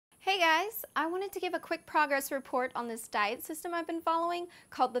I wanted to give a quick progress report on this diet system I've been following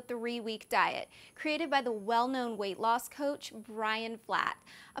called the 3-week diet, created by the well-known weight loss coach Brian Flatt.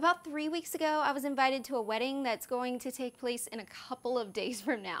 About 3 weeks ago, I was invited to a wedding that's going to take place in a couple of days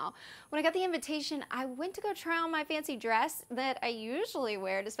from now. When I got the invitation, I went to go try on my fancy dress that I usually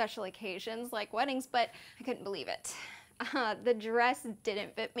wear to special occasions like weddings, but I couldn't believe it. The dress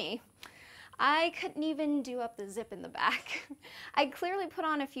didn't fit me. I couldn't even do up the zip in the back. I clearly put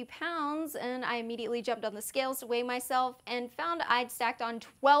on a few pounds, and I immediately jumped on the scales to weigh myself and found I'd stacked on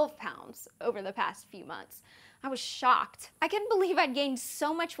 12 pounds over the past few months. I was shocked. I couldn't believe I'd gained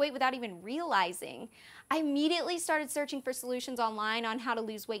so much weight without even realizing. I immediately started searching for solutions online on how to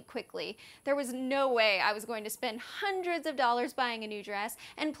lose weight quickly. There was no way I was going to spend hundreds of dollars buying a new dress,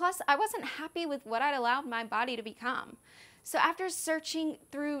 and plus I wasn't happy with what I'd allowed my body to become. So after searching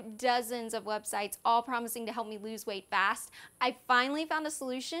through dozens of websites, all promising to help me lose weight fast, I finally found a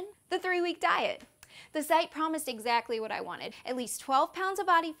solution: the 3-week diet. The site promised exactly what I wanted: at least 12 pounds of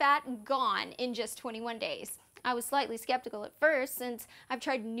body fat gone in just 21 days. I was slightly skeptical at first, since I've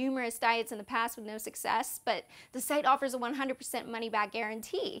tried numerous diets in the past with no success, but the site offers a 100% money-back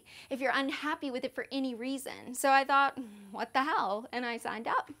guarantee if you're unhappy with it for any reason. So I thought, what the hell, and I signed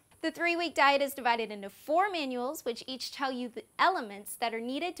up. The 3-week diet is divided into 4 manuals, which each tell you the elements that are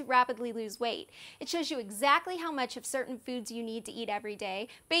needed to rapidly lose weight. It shows you exactly how much of certain foods you need to eat every day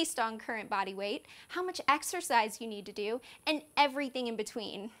based on current body weight, how much exercise you need to do, and everything in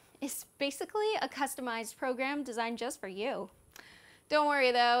between. It's basically a customized program designed just for you. Don't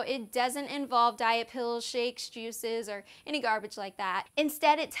worry though, it doesn't involve diet pills, shakes, juices, or any garbage like that.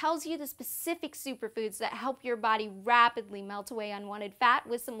 Instead, it tells you the specific superfoods that help your body rapidly melt away unwanted fat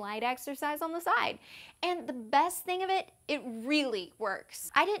with some light exercise on the side. And the best thing of it really works.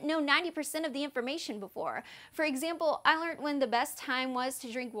 I didn't know 90% of the information before. For example, I learned when the best time was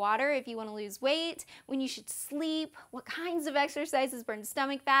to drink water if you want to lose weight, when you should sleep, what kinds of exercises burn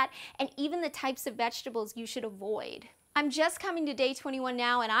stomach fat, and even the types of vegetables you should avoid. I'm just coming to day 21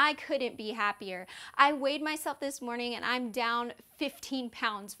 now, and I couldn't be happier. I weighed myself this morning and I'm down 15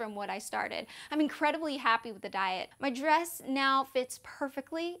 pounds from what I started. I'm incredibly happy with the diet. My dress now fits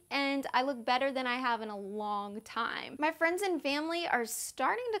perfectly and I look better than I have in a long time. My friends and family are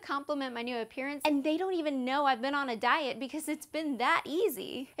starting to compliment my new appearance, and they don't even know I've been on a diet because it's been that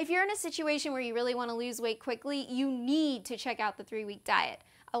easy. If you're in a situation where you really want to lose weight quickly, you need to check out the 3-week diet.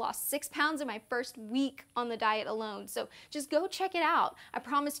 I lost 6 pounds in my first week on the diet alone, so just go check it out. I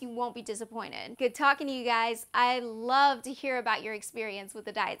promise you won't be disappointed. Good talking to you guys. I love to hear about your experience with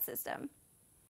the diet system.